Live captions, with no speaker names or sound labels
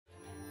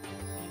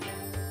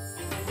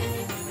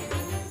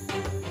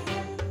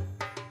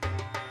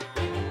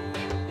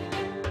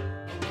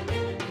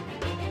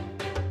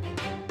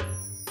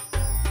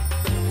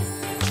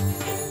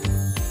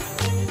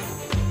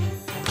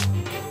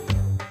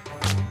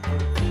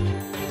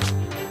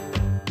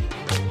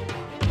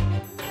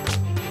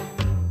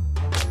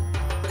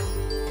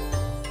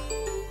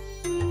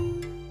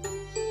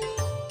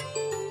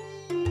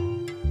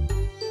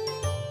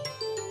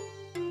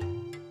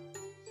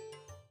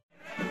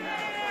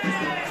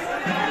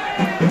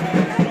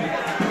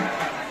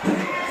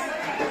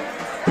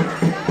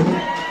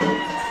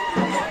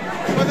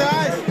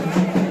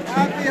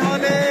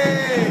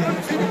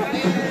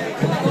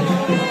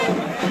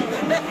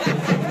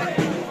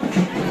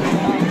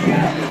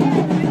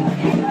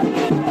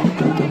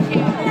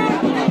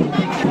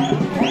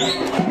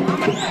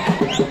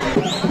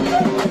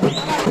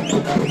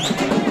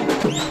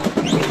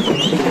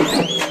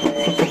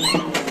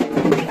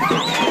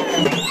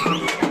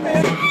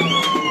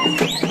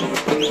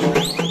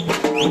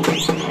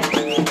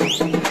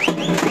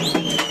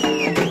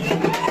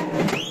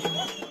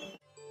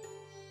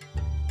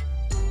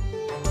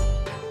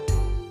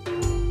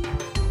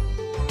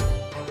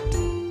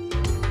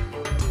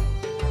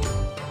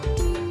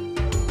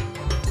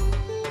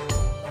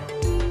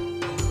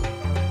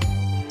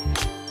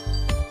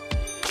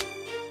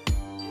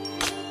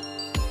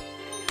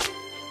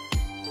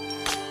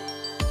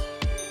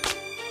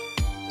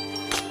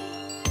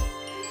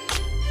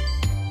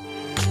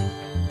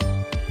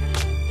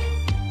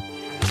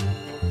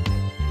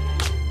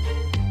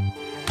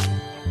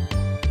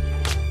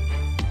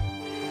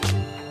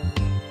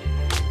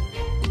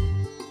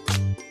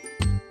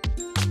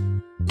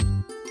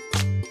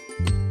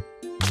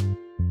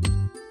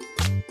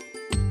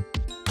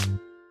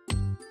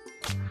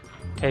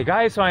Hey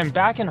guys, so I'm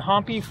back in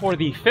Hampi for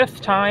the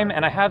 5th time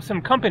and I have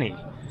some company.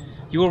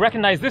 You will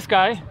recognize this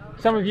guy,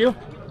 some of you.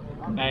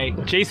 Hey.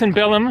 Jason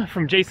Billum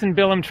from Jason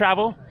Billum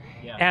Travel.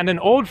 Yeah. And an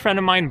old friend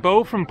of mine,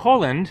 Bo from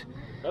Poland.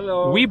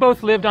 Hello. We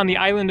both lived on the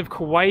island of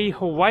Kauai,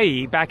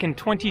 Hawaii back in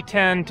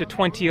 2010 to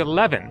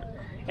 2011.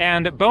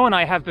 And Bo and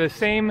I have the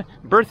same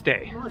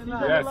birthday.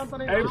 Yes,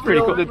 It's pretty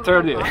cool. the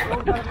 30th.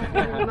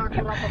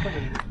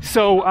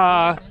 So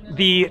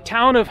the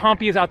town of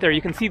Hampi is out there.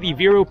 You can see the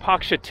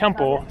Virupaksha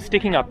temple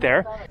sticking up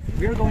there.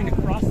 We're going to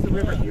cross the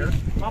river here,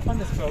 hop on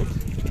this boat,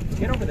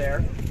 get over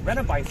there, rent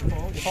a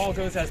bicycle, if all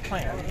goes as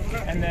planned,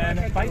 and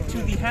then bike to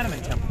the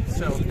Hanuman temple.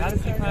 So that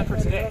is the plan for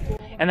today.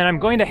 And then I'm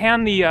going to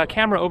hand the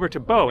camera over to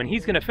Bo, and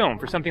he's going to film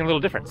for something a little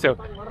different. So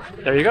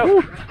there you go.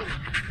 Woo.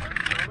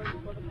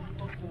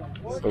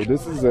 So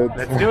this is it.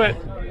 Let's do it.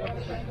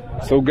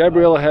 So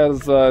Gabriel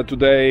has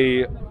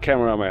today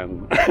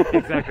cameraman.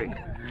 Exactly.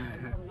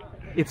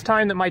 It's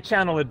time that my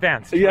channel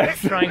advanced.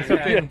 Yes. Right? Trying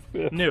something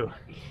Yes. new.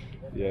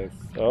 Yes.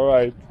 All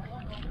right.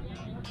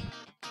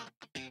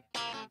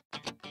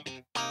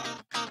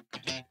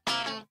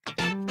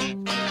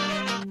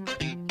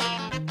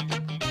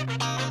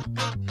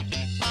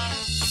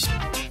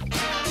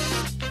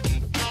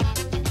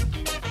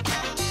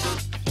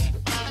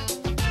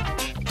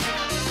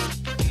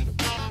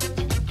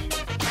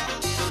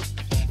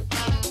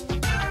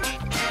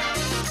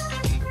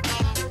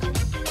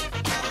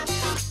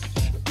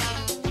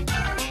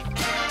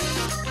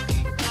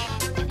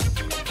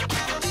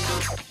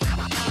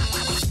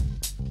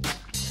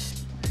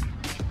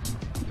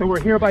 So we're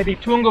here by the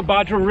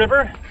Tungabhadra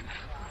River.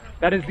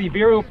 That is the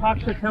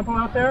Virupaksha temple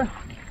out there,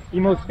 the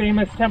most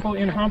famous temple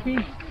in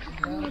Hampi.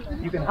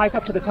 You can hike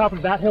up to the top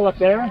of that hill up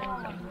there.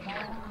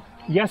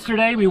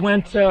 Yesterday we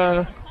went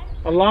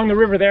along the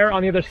river there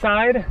on the other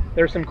side.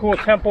 There's some cool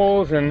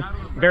temples and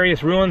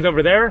various ruins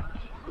over there.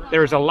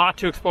 There's a lot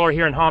to explore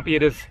here in Hampi.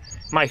 It is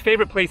my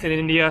favorite place in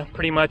India,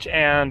 pretty much,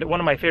 and one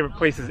of my favorite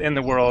places in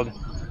the world.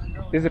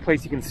 This is a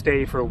place you can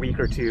stay for a week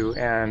or two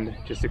and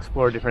just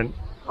explore different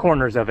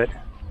corners of it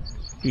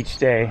each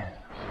day.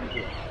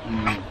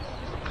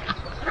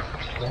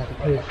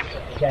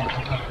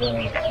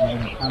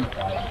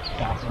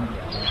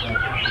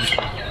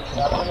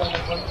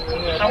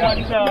 How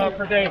much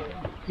per day?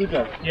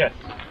 Yes.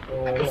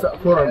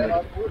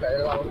 400.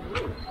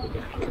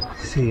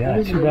 See,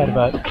 yeah, too bad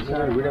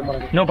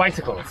about no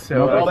bicycles.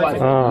 So,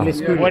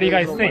 what do you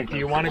guys think? Do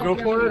you want to go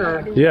for it,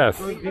 or?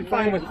 Yes. Be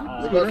fine with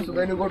scooters.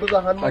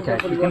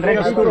 Okay, you can rent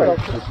a scooter.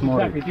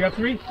 Exactly. Do you have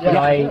 3? Can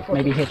I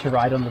maybe hitch a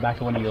ride on the back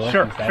of one of yours?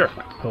 Sure, instead? sure.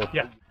 Cool.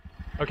 Yeah.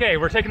 Okay,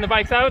 we're taking the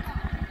bikes out.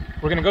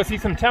 We're gonna go see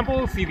some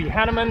temples, see the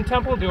Hanuman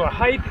temple, do a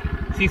hike,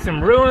 see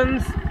some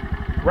ruins,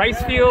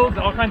 rice fields,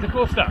 all kinds of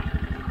cool stuff.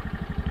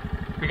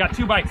 We got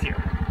 2 bikes here.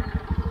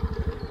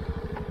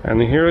 And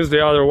here is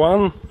the other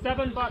one.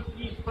 $7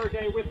 each per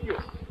day with you.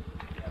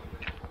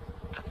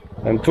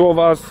 And 2 of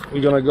us,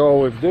 we're gonna go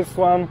with this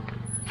one.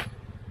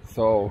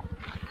 So,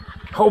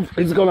 hope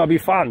it's gonna be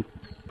fun.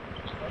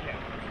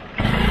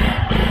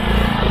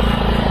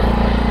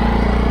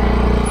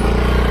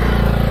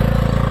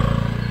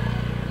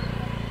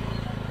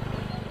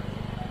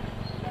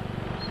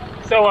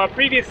 So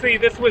previously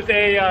this was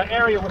a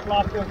area with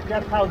lots of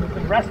guest houses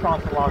and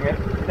restaurants along it.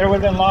 There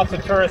would have been lots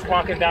of tourists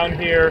walking down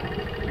here,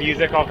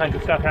 music, all kinds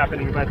of stuff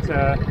happening, but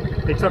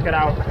they took it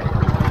out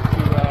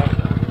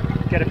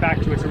to get it back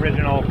to its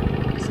original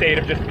state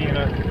of just being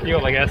a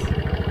field, I guess.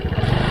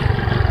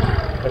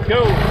 Let's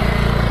go!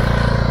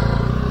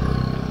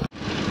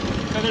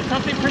 So there's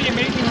something pretty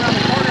amazing around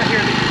the corner here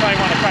that you probably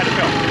want to try to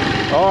film.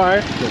 All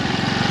right.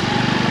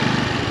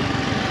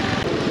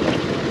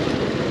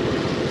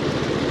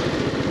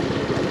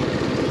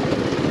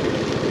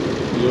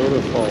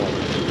 Beautiful.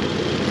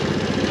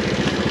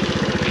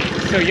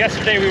 So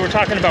yesterday we were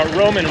talking about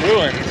Roman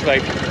ruins,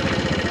 like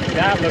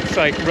that looks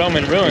like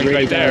Roman ruins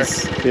Really right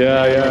does.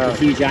 Yeah, Like yeah. a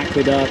huge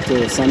aqueduct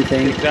or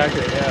something. there.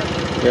 Exactly,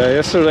 yeah. Yeah,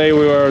 yesterday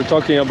we were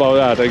talking about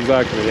that,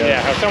 exactly. Yeah,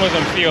 Yeah, how some of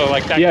them feel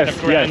like that yes, kind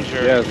of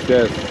grandeur. yes,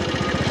 yes, yes.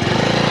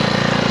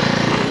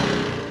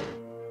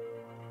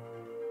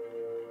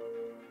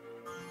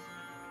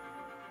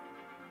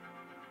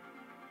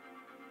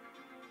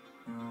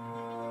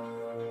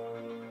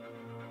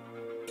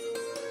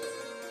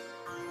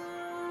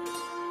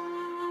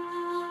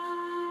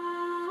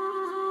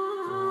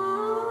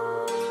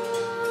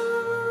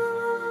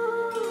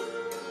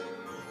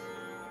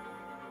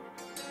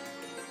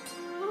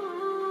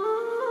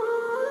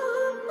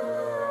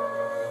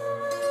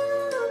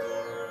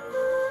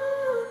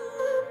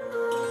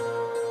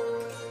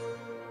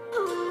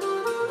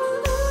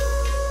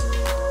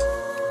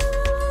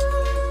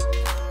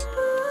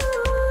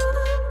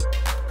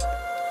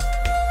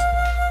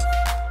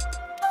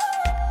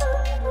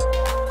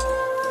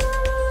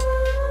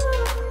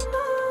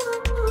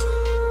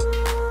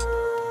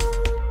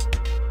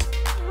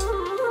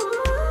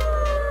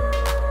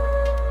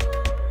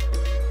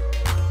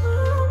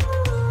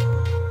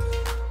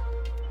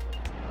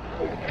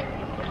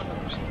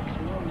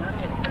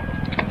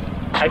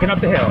 hiking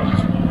up the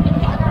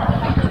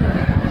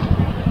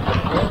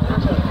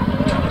hill.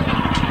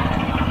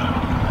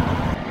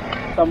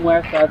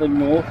 somewhere further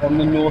north on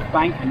the north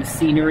bank, and the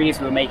scenery as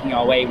we were making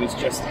our way was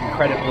just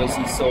incredible. As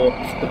you saw,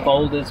 the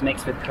boulders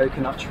mixed with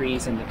coconut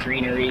trees and the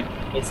greenery.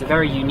 It's a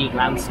very unique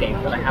landscape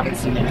that I haven't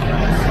seen anywhere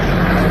else.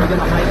 So we're going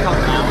to hike up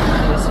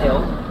now this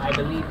hill. I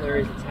believe there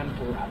is a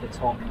temple at the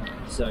top,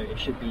 so it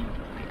should be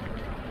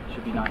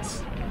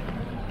nice.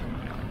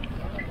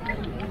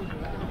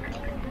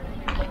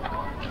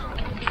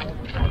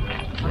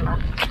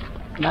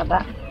 Not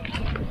bad.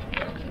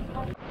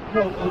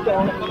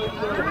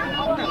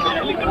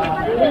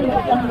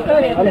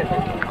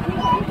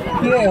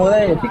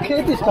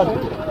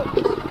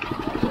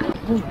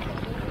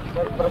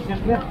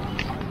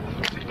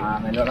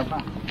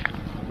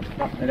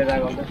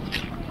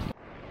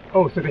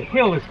 Oh, so the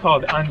hill is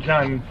called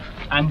Anjanadri.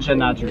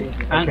 Anjanadri.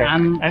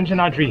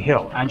 Anjanadri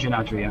Hill.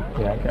 Anjanadri, yeah.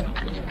 Yeah, okay.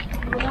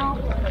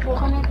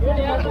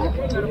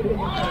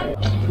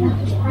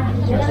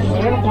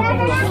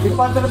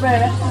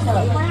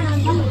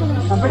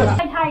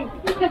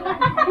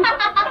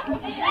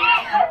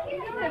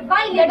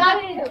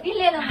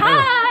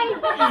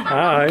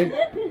 Hi.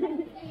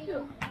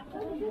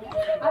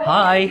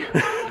 Hi.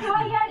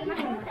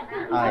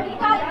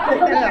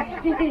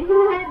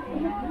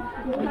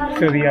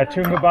 So the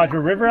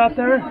Tungabhadra River out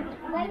there,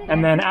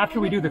 and then after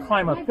we do the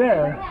climb up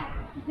there,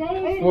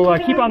 we'll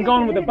keep on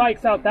going with the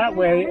bikes out that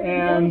way,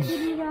 and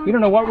we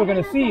don't know what we're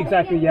going to see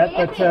exactly yet,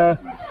 but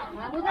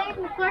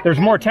there's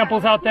more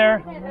temples out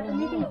there.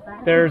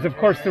 There's, of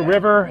course, the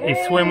river. A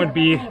swim would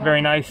be very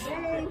nice.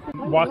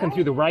 Walking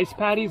through the rice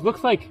paddies.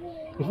 Looks like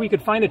if we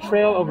could find a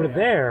trail over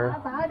there,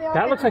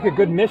 that looks like a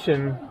good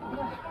mission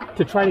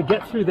to try to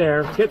get through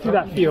there, get through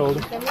that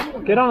field,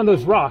 get on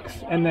those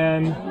rocks, and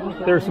then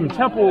there are some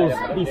temples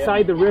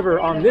beside the river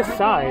on this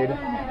side.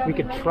 We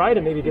could try to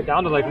maybe get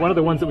down to like one of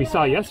the ones that we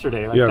saw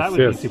yesterday. Like, that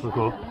would be super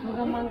cool.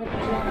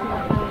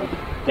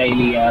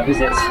 Daily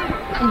visits.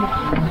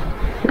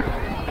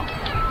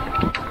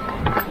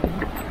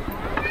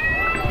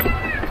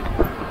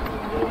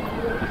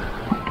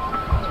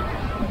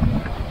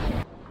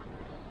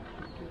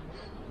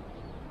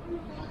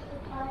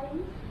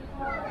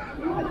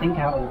 I think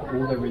out of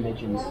all the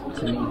religions,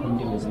 to me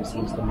Hinduism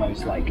seems the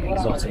most like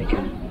exotic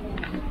and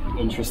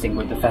interesting,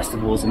 with the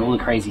festivals and all the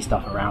crazy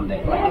stuff around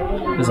it. Like,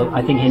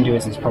 I think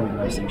Hinduism is probably the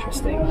most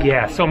interesting.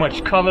 Yeah, so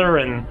much color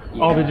and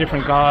all the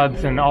different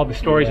gods and all the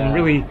stories and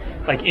really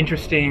like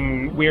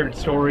interesting, weird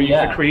stories.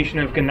 The creation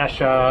of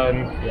Ganesha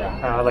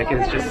and like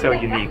it's just so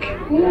unique.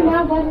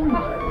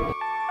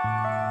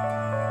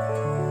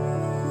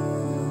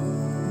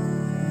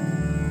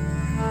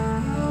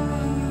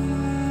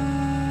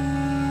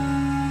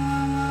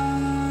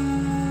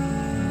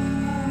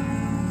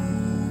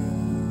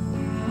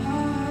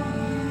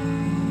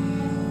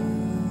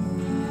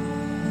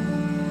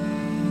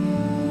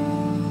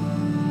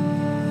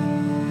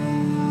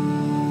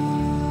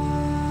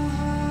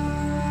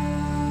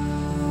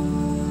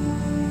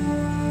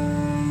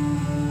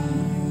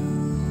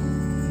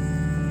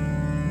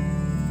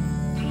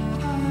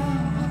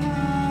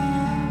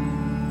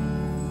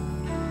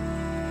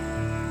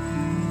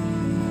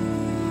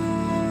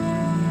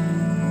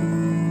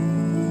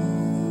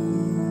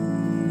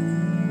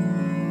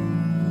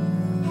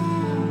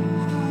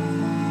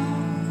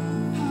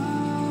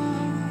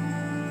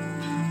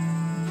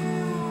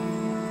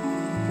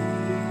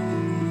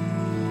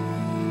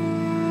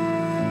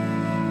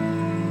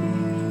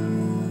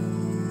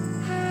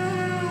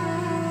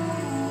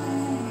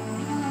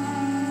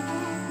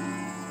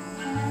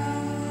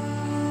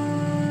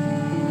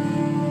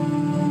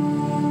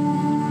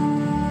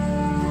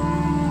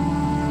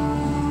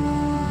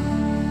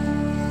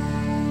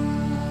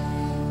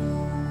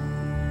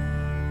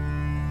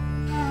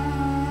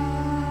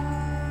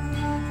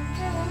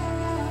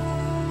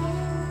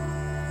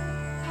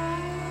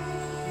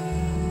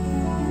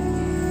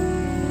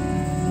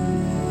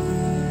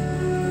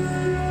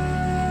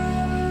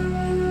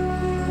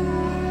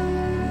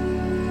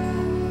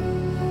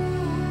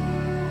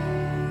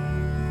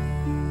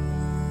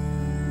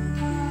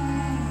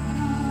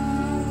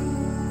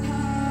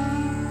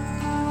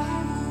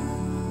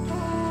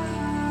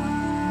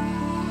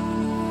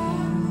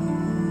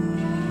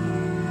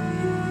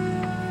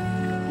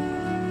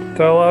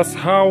 Tell us,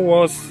 how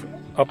was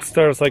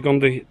upstairs, like on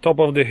the top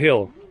of the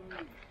hill?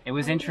 It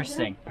was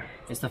interesting.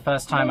 It's the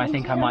first time I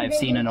think I might have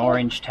seen an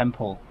orange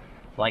temple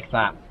like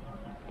that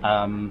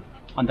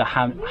under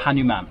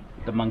Hanuman,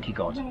 the monkey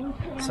god.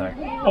 So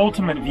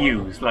ultimate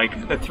views,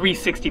 like the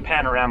 360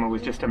 panorama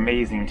was just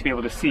amazing to be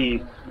able to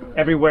see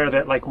everywhere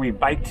that like we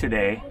biked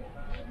today,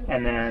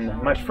 and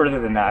then much further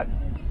than that.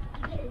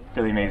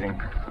 Really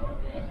amazing.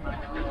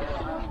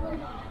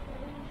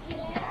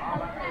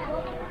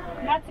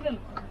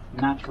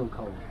 natural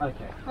cold.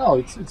 Okay. Oh,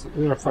 it's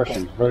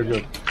refreshing. Very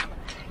good.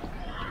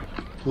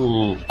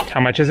 How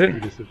much is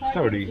it?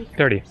 30.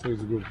 30. So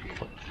it's good.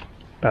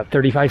 About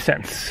 35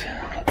 cents.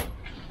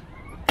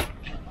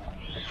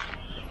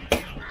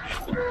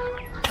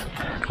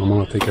 I'm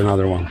gonna take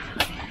another one.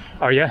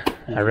 Are ya?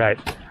 All right.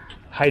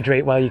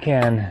 Hydrate while you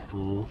can.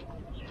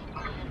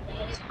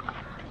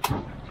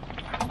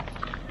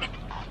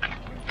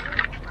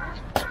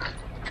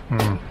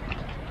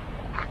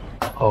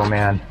 Oh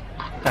man,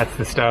 that's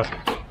the stuff.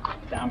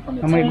 Down from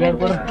the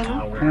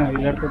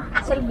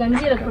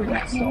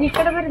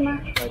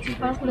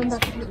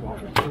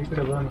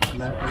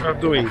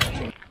Stop doing.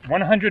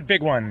 100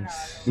 big ones.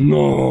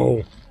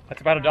 No.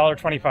 That's about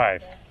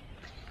 $1.25.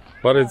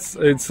 But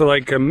it's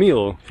like a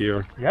meal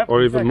here. Yep,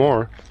 Or even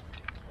more.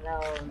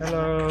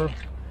 Hello.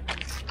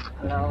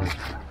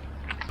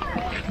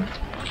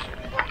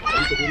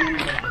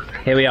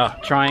 Here we are,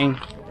 trying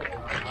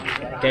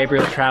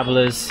Gabriel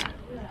Traveller's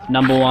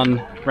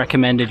 #1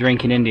 recommended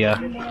drink in India,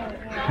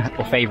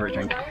 or favourite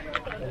drink.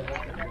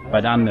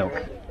 Badam milk,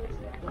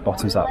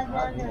 bottoms up.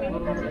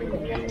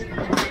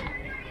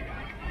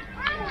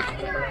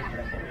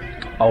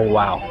 Oh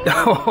wow,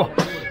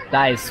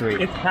 that is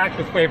sweet. It's packed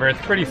with flavor.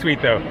 It's pretty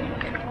sweet though.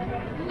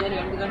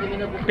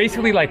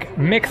 Basically like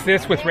mix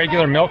this with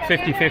regular milk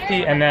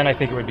 50-50 and then I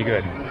think it would be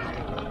good.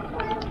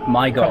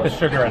 My Cut God, the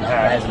sugar in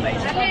that half. is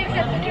amazing.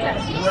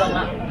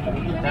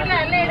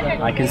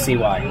 I can see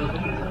why.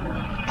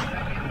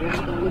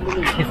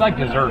 It's like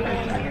dessert.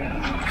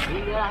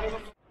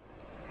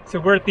 So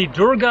we're at the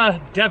Durga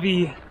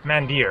Devi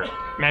Mandir.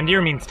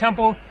 Mandir means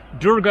temple.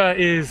 Durga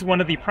is one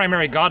of the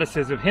primary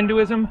goddesses of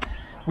Hinduism.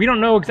 We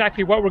don't know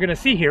exactly what we're going to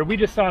see here. We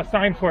just saw a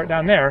sign for it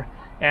down there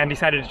and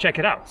decided to check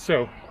it out.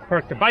 So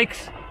parked the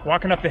bikes,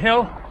 walking up the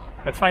hill.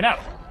 Let's find out.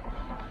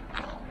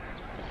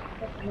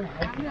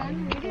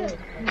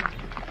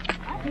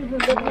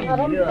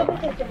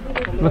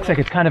 Looks like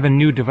it's kind of a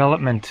new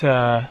development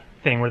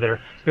thing where they're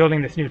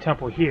building this new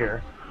temple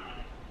here.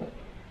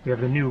 We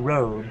have the new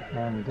road,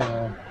 and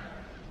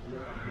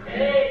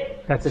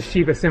that's a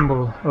Shiva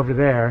symbol over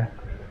there.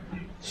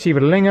 Shiva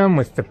Lingam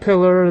with the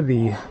pillar,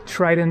 the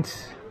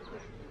trident.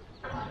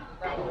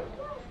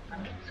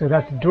 So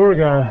that's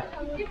Durga,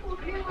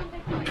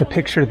 the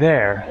picture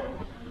there.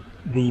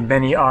 The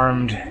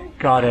many-armed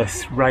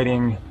goddess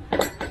riding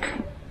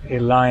a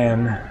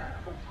lion.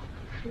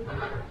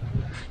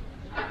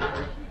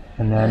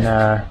 And then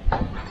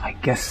I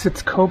guess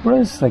it's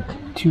cobras, like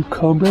 2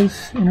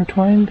 cobras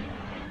intertwined.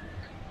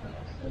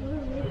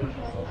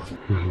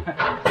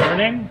 Your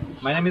name?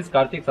 My name is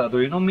Karthik Sadhu.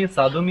 You know me,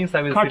 Sadhu means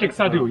I will Karthik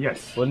Sadhu,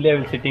 yes. Only I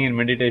will sitting in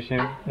meditation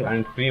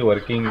and free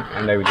working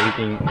and I will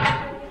eating.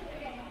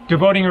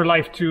 Devoting your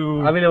life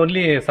to I will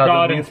only Sadhu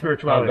God means and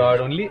spirituality. God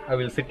only. I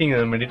will sitting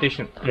in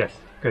meditation. Yes,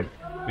 good.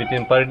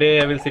 Within per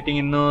day I will sitting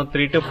in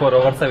 3 to 4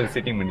 hours I will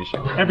sitting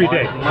meditation. Every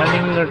day?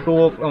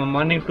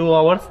 Morning 2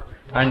 hours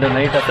and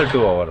night after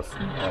 2 hours.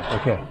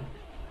 Okay.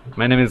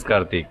 My name is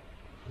Karthik.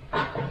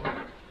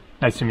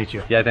 Nice to meet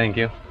you. Yeah, thank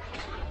you.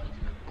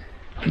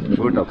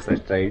 Good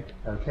upset, right?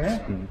 Okay.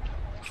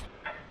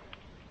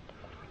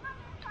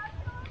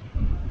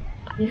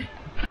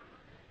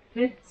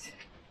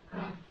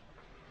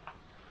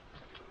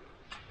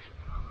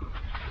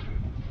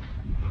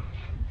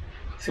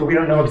 So we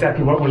don't know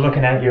exactly what we're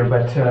looking at here,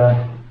 but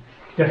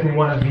definitely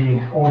one of the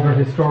older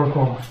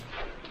historical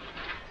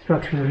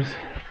structures.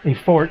 A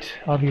fort,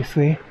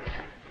 obviously,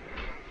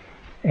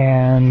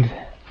 and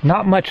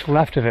not much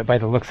left of it by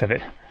the looks of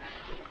it.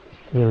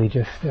 Really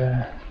just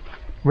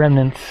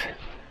remnants.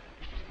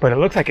 But it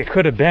looks like it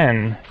could have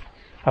been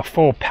a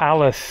full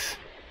palace,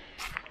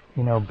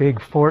 you know,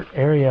 big fort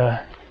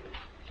area,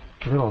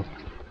 little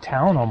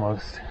town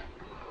almost.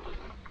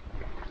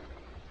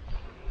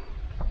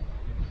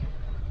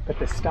 But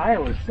the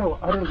style is so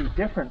utterly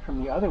different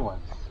from the other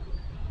ones.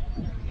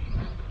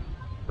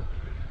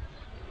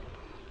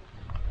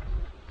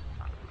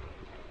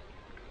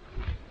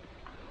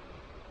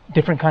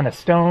 Different kind of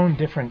stone,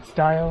 different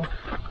style.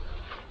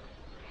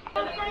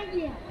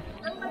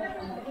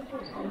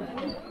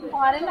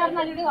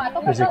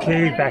 There's a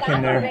cave back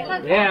in there.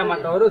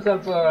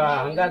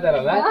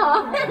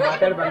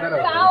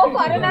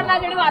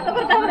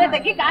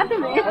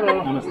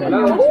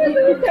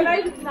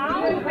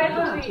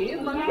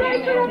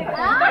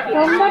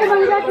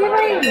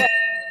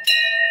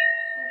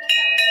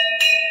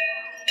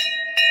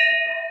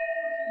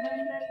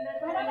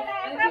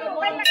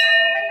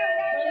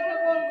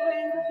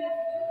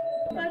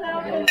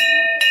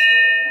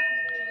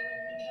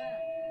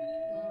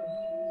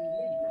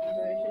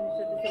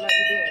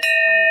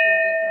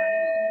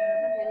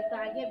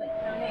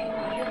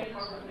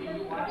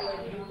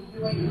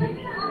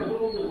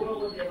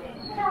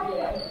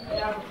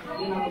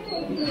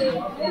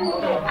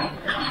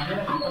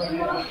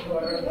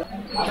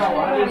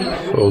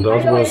 So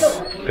that was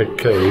a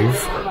cave.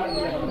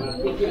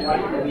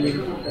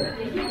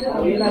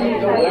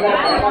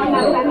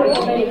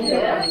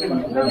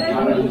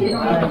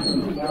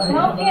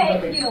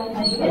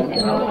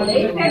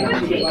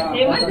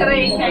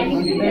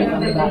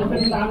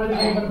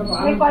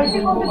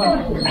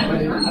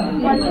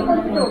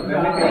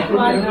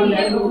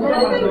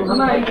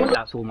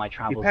 That's all my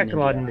travels. You packed in a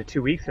lot India. into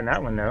 2 weeks in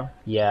that one, though.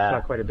 Yeah,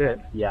 Not quite a bit.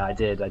 yeah, I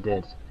did.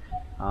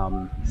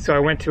 So I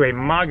went to a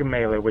Magh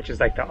Mela, which is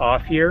like the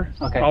off year,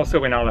 Okay.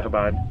 also in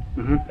Allahabad,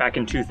 Mhm. back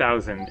in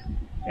 2000.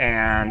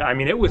 And I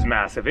mean, it was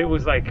massive. It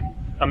was like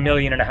 1.5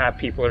 million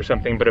people or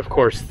something. But of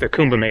course, the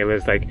Kumbh Mela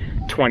is like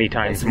 20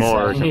 times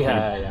more or something.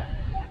 Yeah, yeah.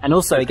 And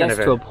also it That's gets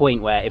kind to of a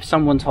point where if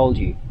someone told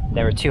you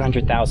there are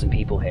 200,000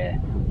 people here,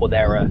 or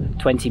there are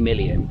 20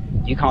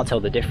 million, you can't tell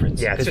the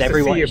difference. Yeah, it's because just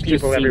everyone a sea of it's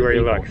just people sea of everywhere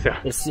you people. look. So.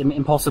 It's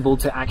impossible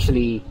to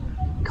actually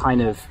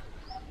kind of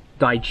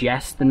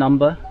digest the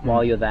number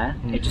while you're there.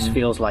 It just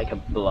feels like a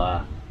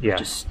blur. Yeah.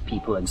 Just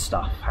people and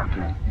stuff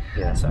happening.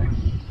 Yeah. So,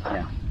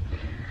 yeah.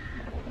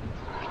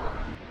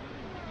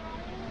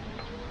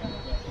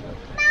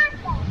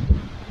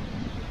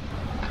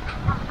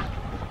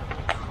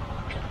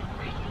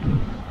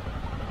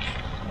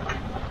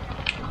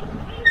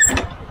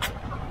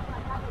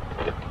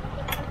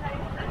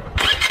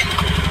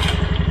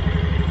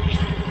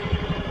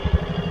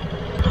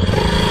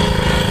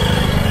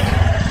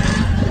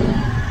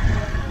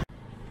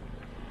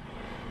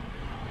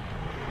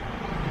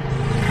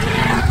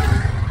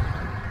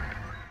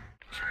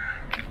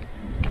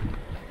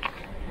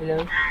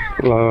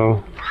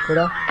 Hello.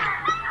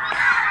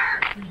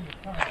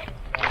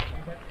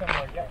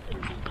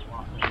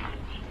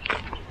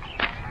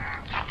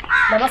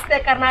 Namaste,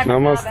 Karnataka.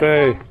 Namaste.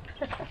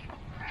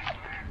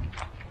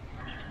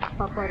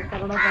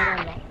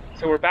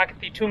 So we're back at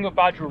the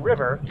Tungabhadra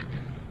River.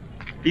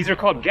 These are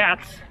called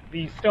ghats,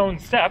 the stone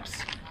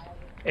steps,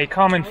 a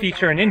common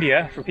feature in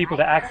India for people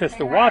to access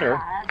the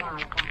water.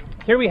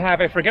 Here we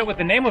have, I forget what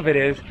the name of it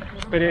is,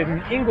 but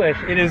in English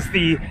it is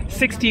the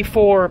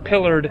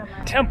 64-pillared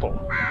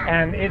temple.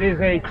 And it is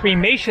a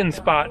cremation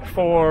spot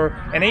for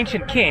an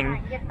ancient king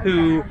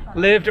who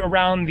lived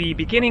around the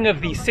beginning of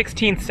the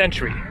 16th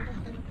century.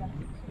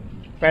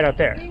 Right out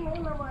there.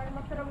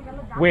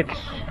 Which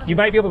you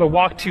might be able to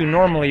walk to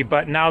normally,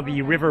 but now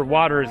the river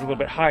water is a little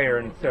bit higher,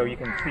 and so you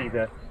can see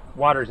the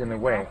water's in the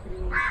way.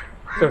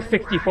 So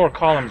 64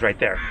 columns right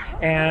there.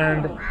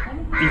 And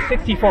the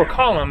 64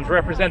 columns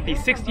represent the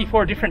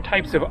 64 different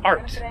types of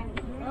art.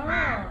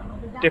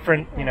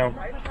 Different,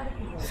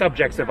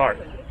 subjects of art.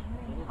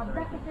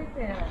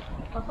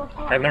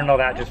 I learned all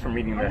that just from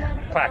reading the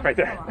plaque right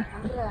there.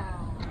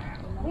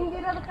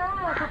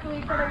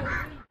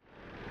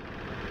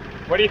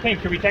 What do you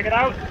think? Should we check it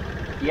out?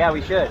 Yeah,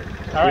 we should.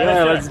 All right,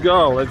 Yeah, let's let's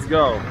go. Let's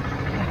go.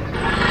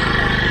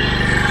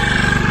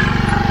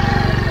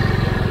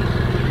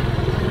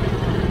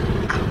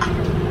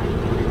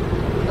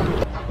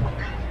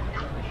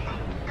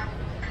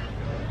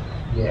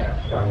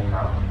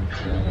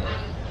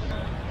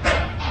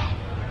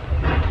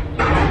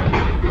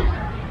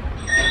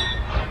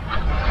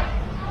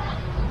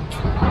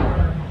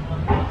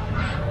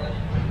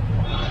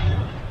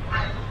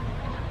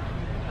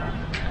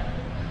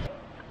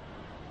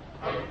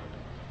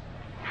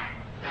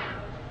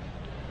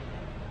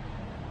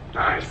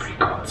 It's pretty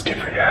cool. It's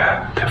different.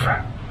 Yeah,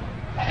 different.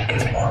 I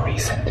think it's more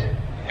recent.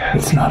 Yeah,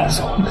 it's not as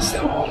old as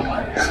the old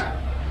ones.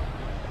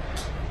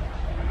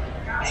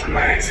 It's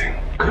amazing.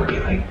 Could be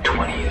like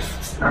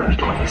 20th, early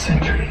 20th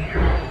century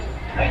or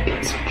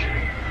 19th century.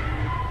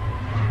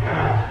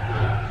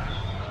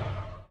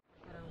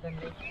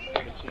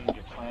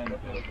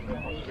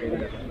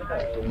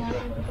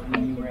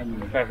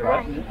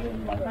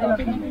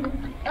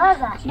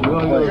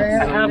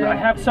 I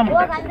have some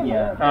of it.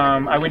 Yeah.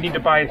 I would need to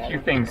buy a few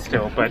things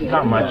still, but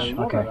not much.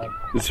 Okay.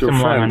 It's your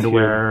Some long friend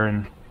underwear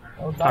and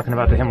talking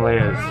about the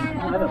Himalayas.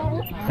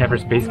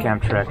 Everest Base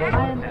Camp trek.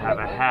 I have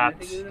a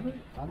hat,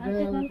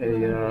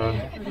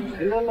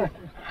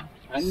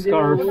 a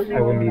scarf.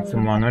 I will need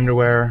some long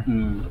underwear.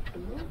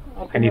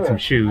 I need some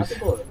shoes.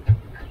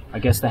 I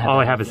guess they have. All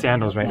I have is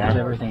sandals right They have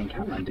now. everything in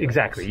Kathmandu.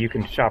 Exactly. You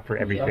can shop for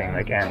everything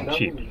like and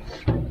cheap.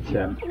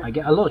 Yeah. I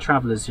get a lot of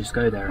travelers just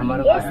go there and like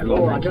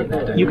it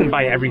there, don't You they? can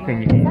buy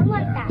everything you need.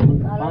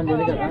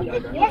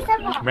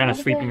 Ran a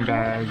sleeping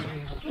bag.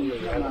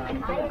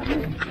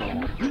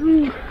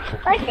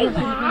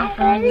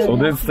 So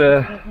this is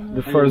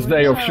the first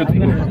day of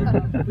shooting.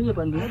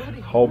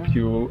 Hope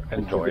you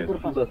enjoy it.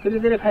 It's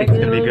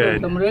gonna be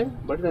good.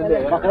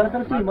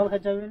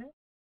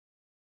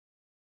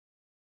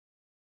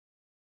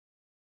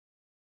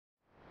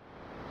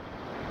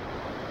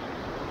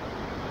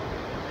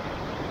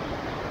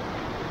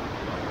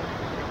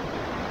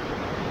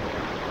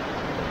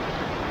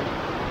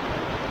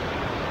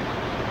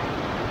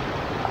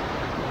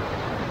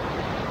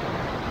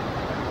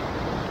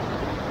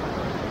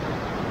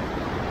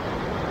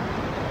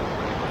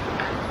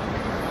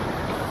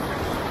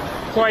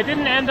 So I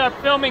didn't end up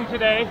filming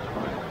today,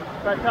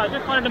 but I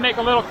just wanted to make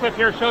a little clip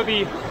here, show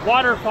the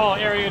waterfall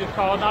area it is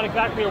called. Not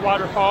exactly a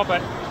waterfall, but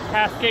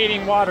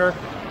cascading water.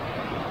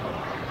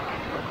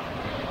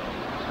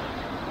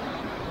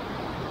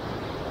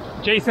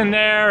 Jason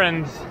there,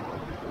 and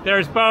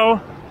there's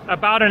Bo.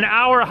 About an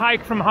hour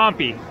hike from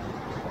Hampi,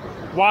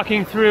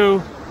 walking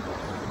through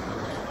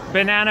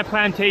banana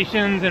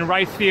plantations and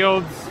rice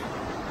fields.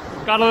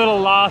 Got a little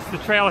lost. The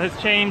trail has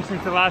changed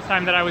since the last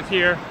time that I was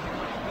here,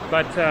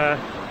 but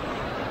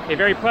a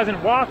very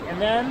pleasant walk,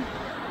 and then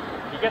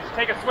you get to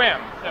take a swim.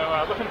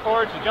 So looking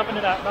forward to jumping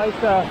into that nice,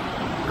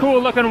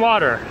 cool looking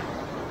water.